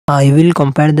I will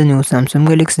compare the new Samsung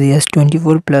Galaxy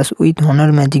S24 Plus with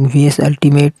Honor Magic vs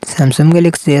Ultimate. Samsung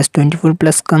Galaxy S24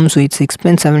 Plus comes with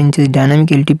 6.7 inches dynamic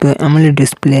LTPO AMOLED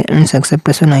display and success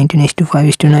ratio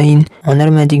 19:5:9. Honor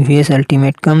Magic vs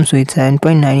Ultimate comes with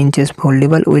 7.9 inches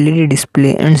foldable OLED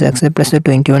display and success ratio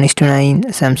 21:9.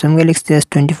 Samsung Galaxy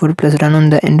S24 Plus run on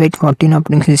the Android 14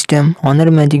 operating system. Honor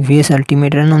Magic vs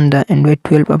Ultimate run on the Android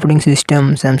 12 operating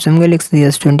system. Samsung Galaxy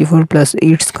S24 Plus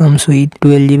it comes with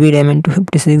 12GB RAM and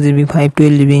 256GB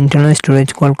 512GB internal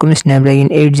storage, Qualcomm Snapdragon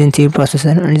 8 Gen 3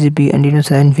 processor, and GPU Adreno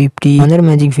 750. Honor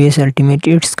Magic vs Ultimate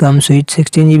it comes with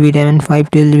 16GB RAM and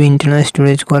 512GB internal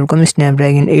storage, Qualcomm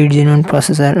Snapdragon 8 Gen 1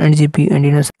 processor, and GPU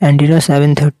Adreno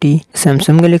 730.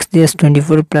 Samsung Galaxy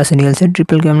S24 Plus real set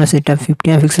triple camera setup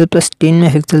 50MP plus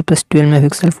 10MP plus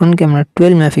 12MP front camera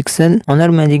 12MP.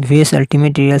 Honor Magic vs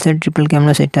Ultimate real set triple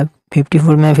camera setup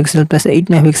 54MP plus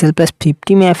 8MP plus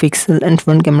 50MP and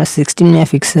front camera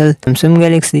 16MP. Samsung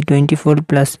Galaxy 24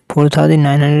 Plus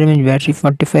 4900mAh battery,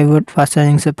 45W fast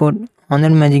charging support. Honor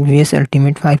Magic vs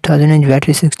Ultimate 5000mAh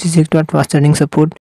battery, 66W fast charging support.